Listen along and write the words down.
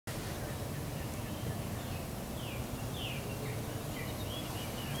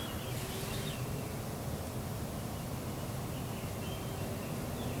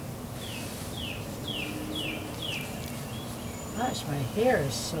gosh, my hair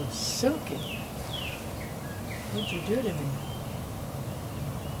is so silky. What'd you do to me?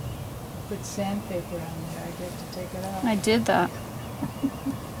 Put sandpaper on there. I get to take it off. I did that.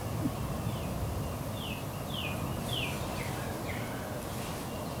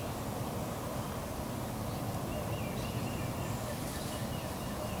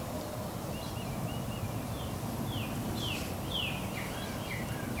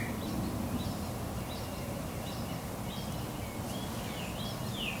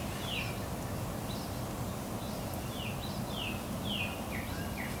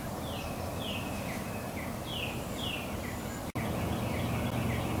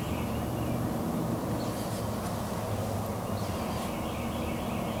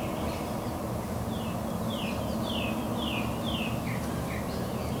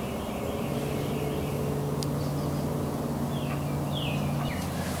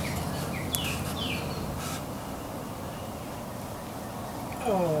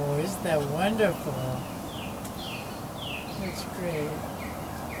 Oh, isn't that wonderful? That's great.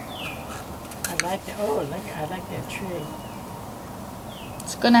 I like that. Oh, look, I like that tree.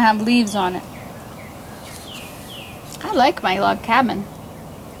 It's gonna have leaves on it. I like my log cabin.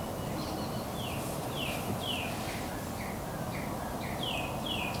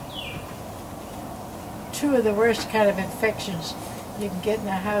 Two of the worst kind of infections you can get in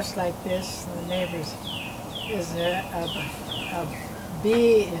a house like this, the neighbors, is a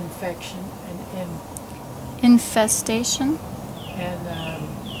bee infection Infestation? and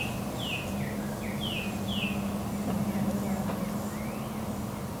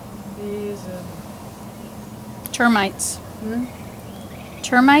bees and Termites.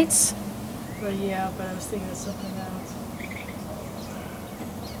 Termites? well, yeah, but I was thinking of something else.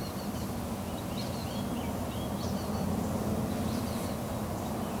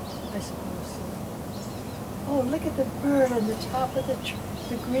 I suppose so. Oh, look at the bird on the top of the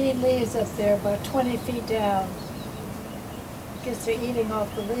green leaves up there, about 20 feet down. I guess they're eating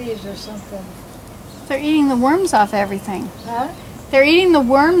off the leaves or something. They're eating the worms off everything. Huh? They're eating the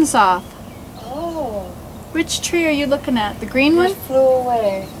worms off. Oh. Which tree are you looking at? The green one? Just flew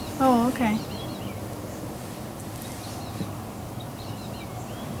away. Oh, okay.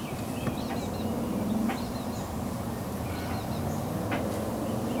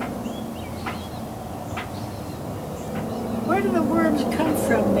 Where do the worms come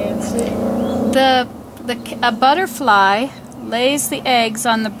from, Nancy? A butterfly lays the eggs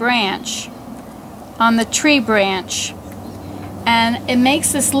on the branch, on the tree branch, and it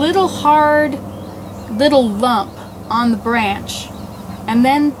makes this little hard little lump on the branch, and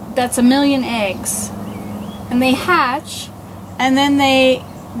then that's 1,000,000 eggs, and they hatch, and then they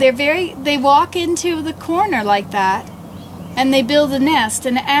walk into the corner like that, and they build a nest,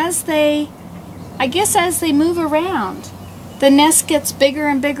 and as they move around, the nest gets bigger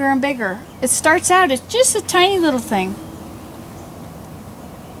and bigger and bigger. It starts out as just a tiny little thing.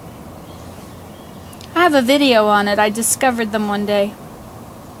 I have a video on it. I discovered them one day.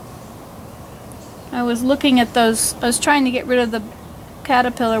 I was looking at those. I was trying to get rid of the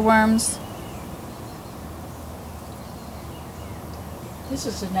caterpillar worms. This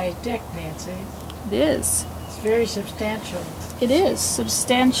is a nice deck, Nancy. It is. It's very substantial. It is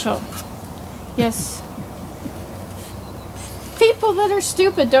substantial. Yes. People that are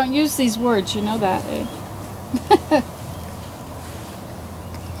stupid don't use these words, you know that, eh?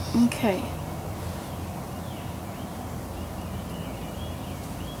 Okay.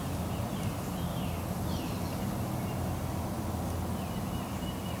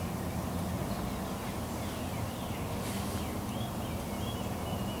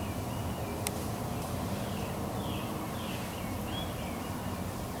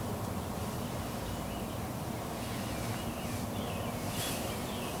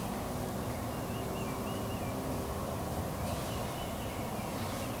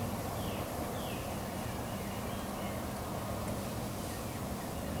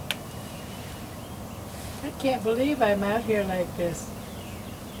 I can't believe I'm out here like this.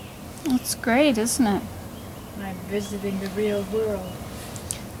 It's great, isn't it? I'm visiting the real world.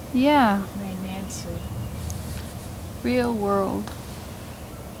 Yeah. My Nancy. Real world.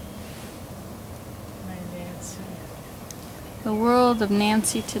 My Nancy. The world of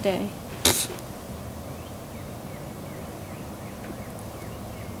Nancy today.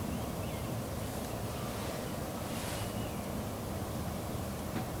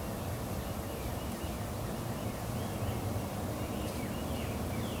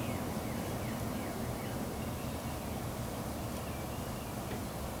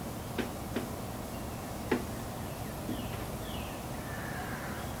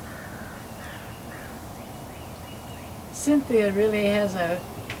 Cynthia really has a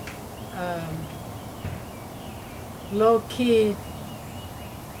low-key,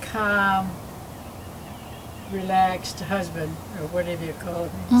 calm, relaxed husband, or whatever you call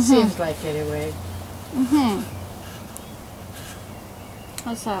it. Seems like, anyway.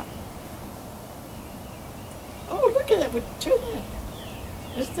 What's that? Oh, look at that. Turn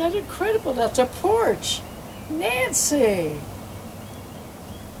that. Isn't that incredible? That's a porch. Nancy!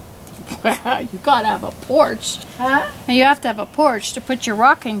 You gotta have a porch. Huh? And you have to have a porch to put your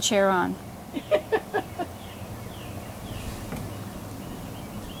rocking chair on.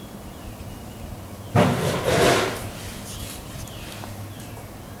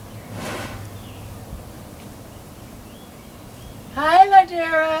 Hi,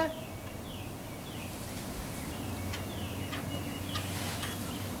 Ladera.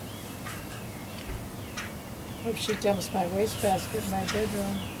 Hope she dumps my wastebasket in my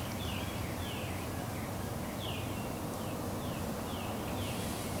bedroom.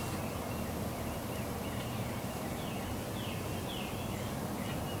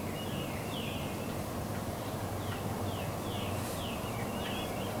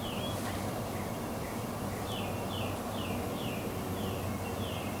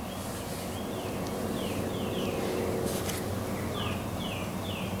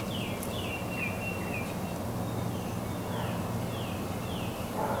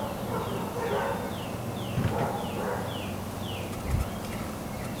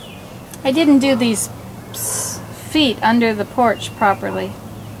 I didn't do these feet under the porch properly.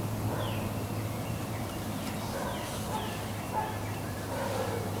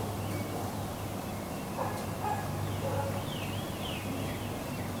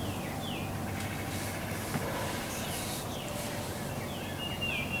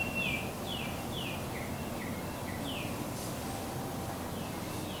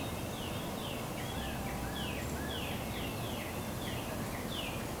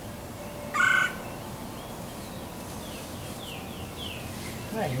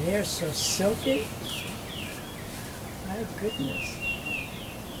 My hair's so silky. My goodness.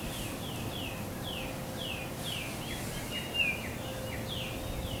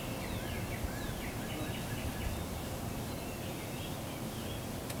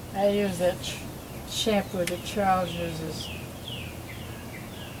 I use that shampoo that Charles uses.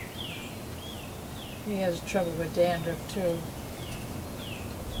 He has trouble with dandruff too.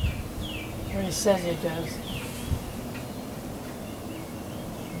 Or he says he does.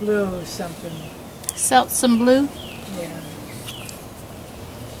 Blue something. Seltzer blue? Yeah.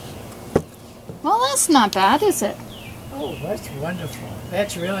 Well, that's not bad, is it? Oh, that's wonderful.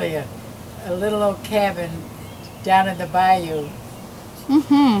 That's really a little old cabin down in the bayou.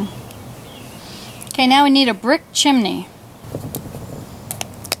 Okay, now we need a brick chimney.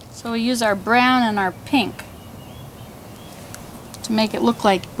 So we use our brown and our pink to make it look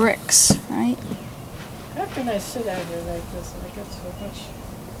like bricks, right? How can I sit out here like this? I got so much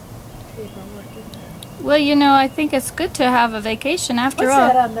paperwork in there. Well, you know, I think it's good to have a vacation after What's all.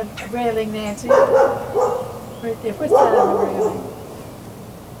 that on the railing, Nancy? Right there. What's that on the railing?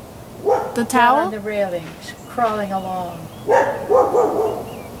 The Down towel? on the railing, crawling along.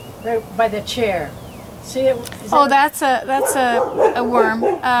 Right by the chair. See it? Oh, that's a worm.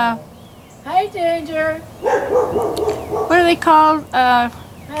 Hi, Danger. What are they called? Hi,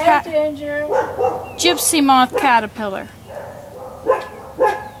 Danger. Gypsy moth caterpillar.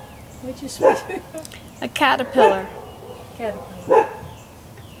 What'd you say? A caterpillar. Caterpillar.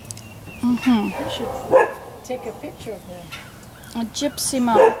 You should take a picture of them. A gypsy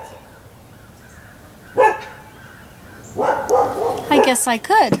moth. I guess I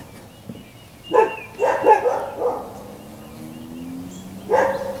could.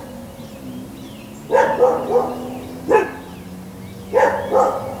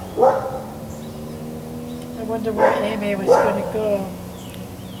 I wonder where Amy was going to go.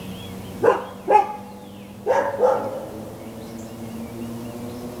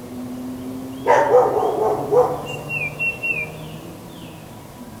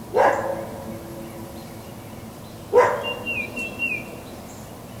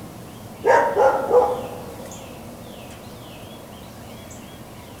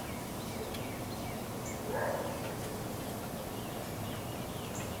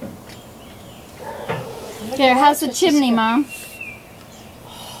 There, how's the chimney, Mom? Isn't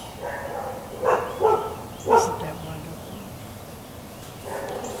that wonderful?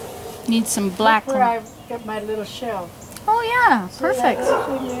 Need some black. Look where I got my little shelf. Oh yeah, See that perfect. little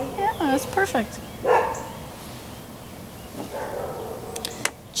thing there? Yeah, that's perfect.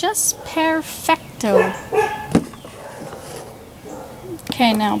 Just perfecto.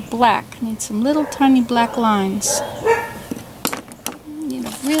 Okay, now black. Need some little tiny black lines.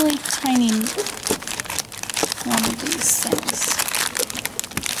 really tiny one of these things.